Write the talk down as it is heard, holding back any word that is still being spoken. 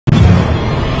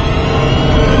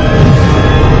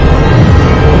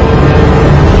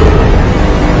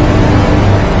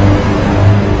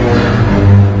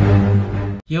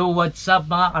Yo, what's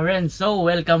up mga ka-Renzo?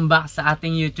 Welcome back sa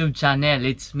ating YouTube channel.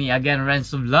 It's me again,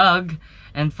 Renzo Vlog.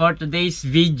 And for today's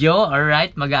video,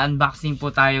 alright, mag-unboxing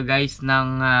po tayo guys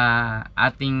ng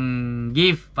ating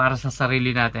gift para sa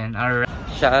sarili natin. Alright.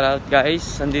 Shoutout guys,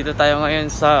 nandito tayo ngayon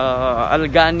sa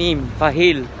Alganim,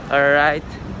 Pahil. Alright.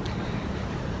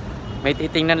 May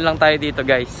titingnan lang tayo dito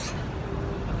guys.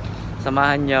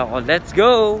 Samahan niyo ako. Let's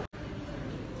go!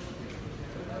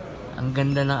 Ang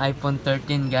ganda ng iPhone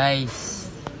 13 guys.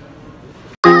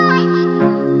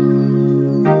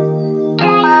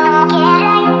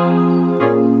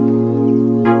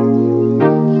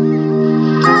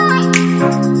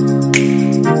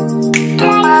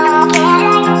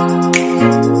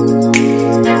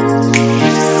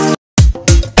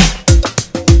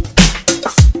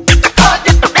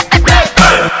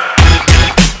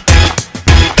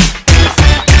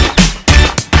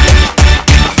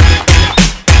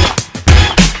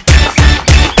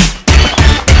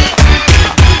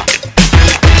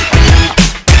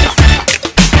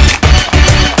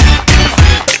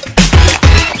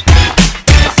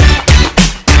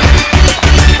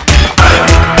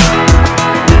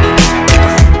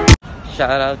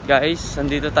 Shoutout guys,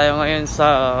 nandito tayo ngayon sa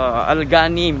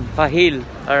Alganim, Pahil.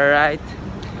 Alright.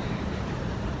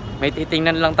 May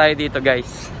titingnan lang tayo dito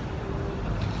guys.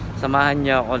 Samahan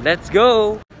niyo ako. Let's go!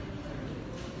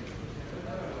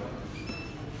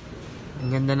 Ang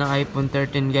ganda ng iPhone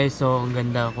 13 guys. So, ang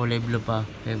ganda, kulay blue pa.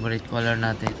 Favorite color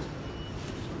natin.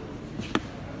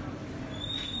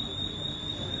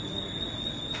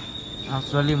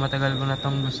 Actually, matagal ko na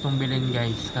itong gustong bilhin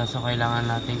guys. Kaso kailangan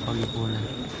natin pag-ipunan.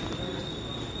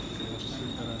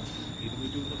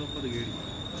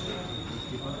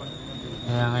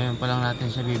 Kaya ngayon pa lang natin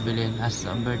siya bibilin as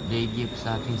a birthday gift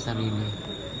sa ating sarili.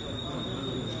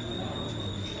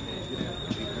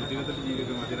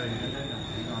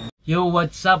 Yo,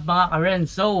 what's up mga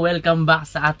ka-Renzo? Welcome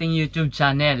back sa ating YouTube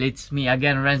channel. It's me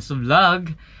again, Renzo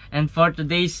Vlog. And for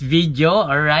today's video,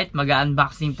 alright,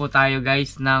 mag-unboxing po tayo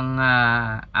guys ng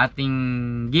ating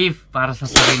gift para sa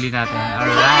sarili natin.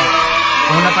 Alright.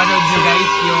 Kung napanood nyo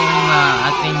guys yung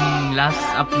ating last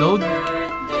upload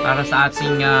para sa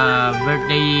ating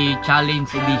birthday challenge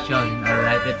edition.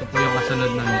 Alright, ito po yung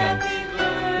kasunod nun guys.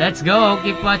 Let's go!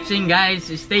 Keep watching guys!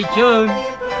 Stay tuned!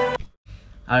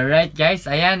 Alright guys,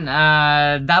 ayan,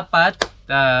 dapat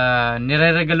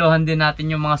nireregaluhan din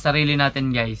natin yung mga sarili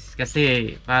natin guys.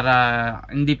 Kasi para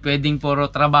hindi pwedeng puro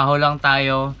trabaho lang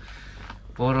tayo,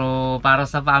 puro para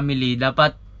sa family.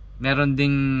 Dapat meron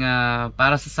ding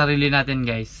para sa sarili natin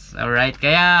guys. Alright,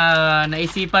 kaya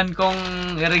naisipan kong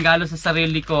iregalo sa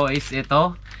sarili ko is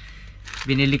ito.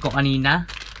 Binili ko kanina.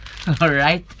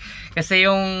 Alright, kasi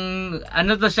yung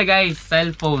ano to siya guys,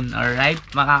 cellphone. Alright,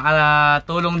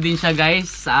 makakatulong din siya guys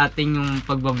sa ating yung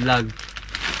pagbablog.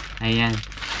 Ayan,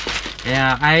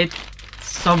 kaya kahit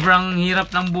sobrang hirap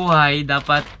ng buhay,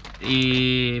 dapat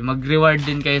mag-reward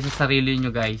din kayo sa sarili nyo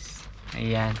guys.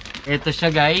 Ayan, ito siya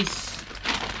guys.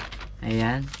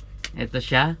 Ayan, ito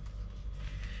siya.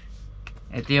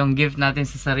 Ito yung gift natin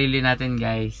sa sarili natin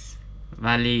guys.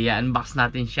 Bali, i-unbox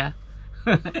natin siya.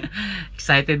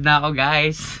 Excited na ako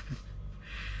guys.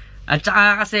 At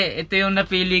saka kasi ito yung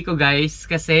napili ko guys.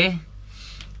 Kasi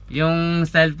yung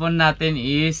cellphone natin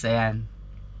is, ayan,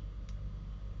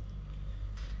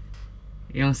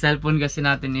 yung cellphone kasi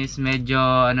natin is medyo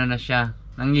ano na siya,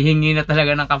 nanghihingi na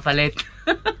talaga ng kapalit.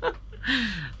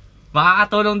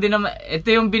 Makakatulong din naman.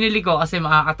 Ito yung binili ko kasi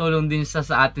makakatulong din sa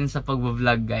atin sa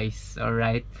pagbablog guys.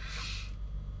 Alright.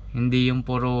 Hindi yung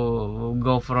puro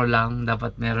GoPro lang.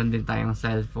 Dapat meron din tayong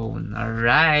cellphone.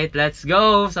 Alright. Let's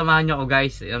go. Samahan nyo ko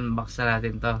guys. I-unbox na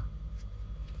natin to.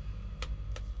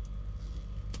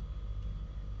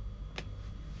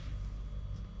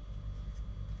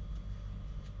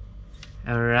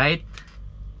 Alright.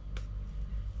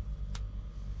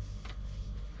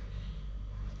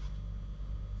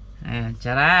 Ayan,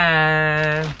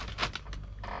 charan!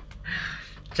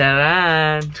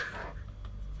 Charan!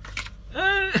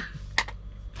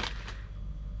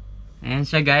 Ayan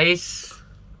siya guys.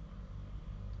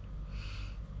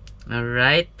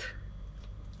 Alright.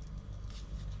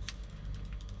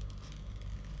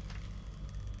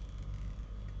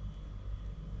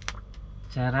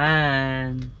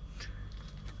 Charan!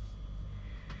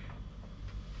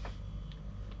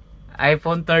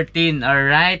 iPhone 13,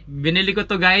 alright. Binili ko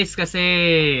to guys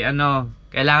kasi ano,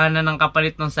 kailangan na ng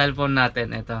kapalit ng cellphone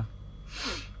natin. Ito.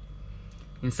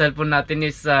 Yung cellphone natin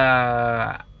is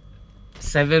 7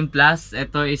 Plus.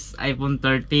 Ito is iPhone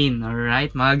 13,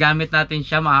 alright. Magagamit natin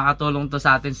siya, makakatulong to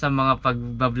sa atin sa mga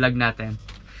pagbablog natin,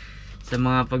 sa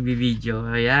mga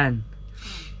pagbibideo. Ayan.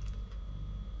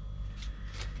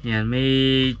 Yan,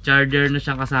 may charger na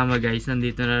siyang kasama guys.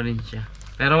 Nandito na rin siya.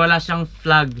 Pero wala siyang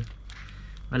plug.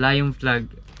 Wala yung plug.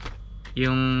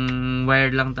 Yung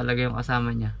wire lang talaga yung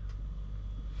kasama niya.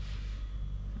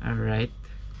 Alright.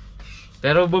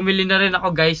 Pero bumili na rin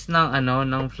ako guys ng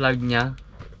ng plug niya.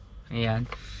 Ayan.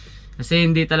 Kasi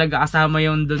hindi talaga kasama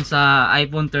yung dun sa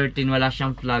iPhone 13, wala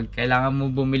siyang plug. Kailangan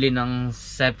mo bumili ng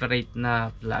separate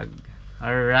na plug.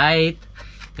 Alright.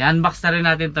 I-unbox na rin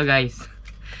natin to guys.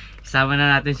 Isama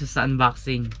na natin siya sa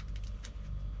unboxing.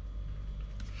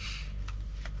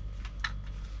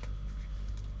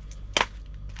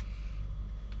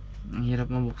 Ang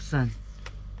hirap mabuksan.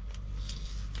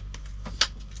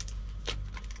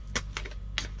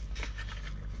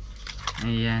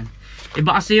 Ayan.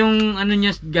 Iba kasi yung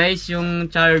niya guys, yung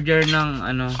charger ng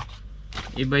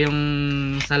iba yung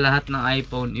sa lahat ng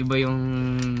iPhone, iba yung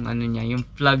niya, yung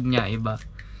plug niya iba.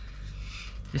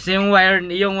 Kasi yung wire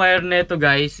nito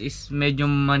guys is medyo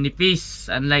manipis,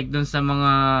 unlike dun sa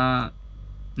mga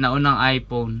naunang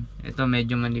iPhone. Ito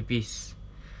medyo manipis.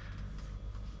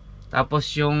 Tapos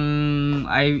yung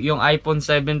iPhone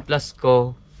 7 Plus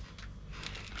ko,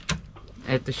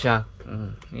 ito siya.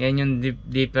 Yan yung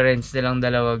difference nilang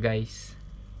dalawa guys.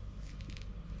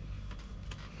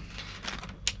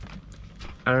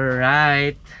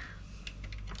 Alright.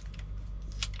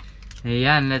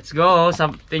 Ayan, let's go.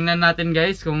 Tingnan natin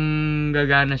guys kung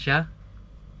gagana siya.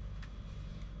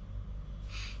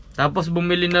 Tapos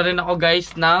bumili na rin ako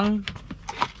guys ng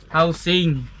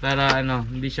housing para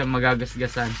hindi siya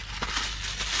magagasgasan.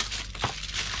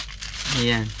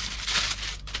 Ayan.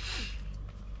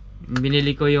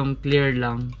 Binili ko yung clear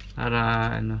lang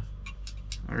para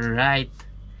Alright.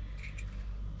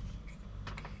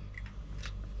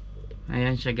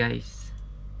 Ayan siya guys.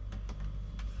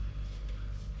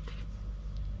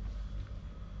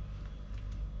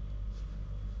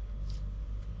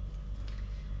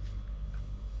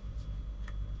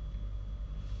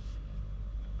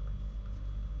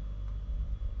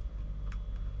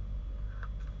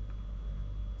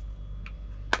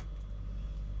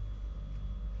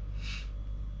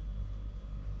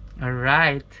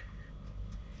 Alright.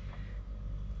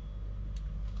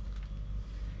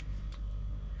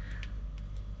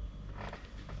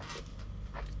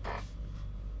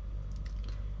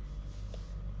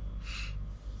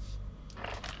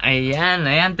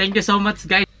 Ayan. Thank you so much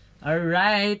guys.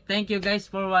 Alright, thank you guys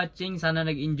for watching. Sana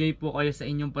nag-enjoy po kayo sa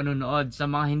inyong panonood. Sa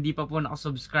mga hindi pa po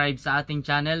nakasubscribe sa ating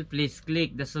channel, please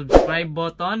click the subscribe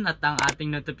button at ang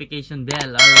ating notification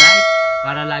bell. Alright?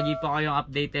 Para lagi po kayong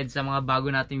updated sa mga bago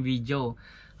nating video.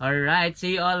 Alright,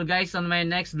 see you all guys on my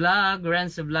next vlog.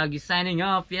 Renzo Vlog is signing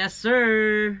off. Yes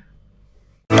sir!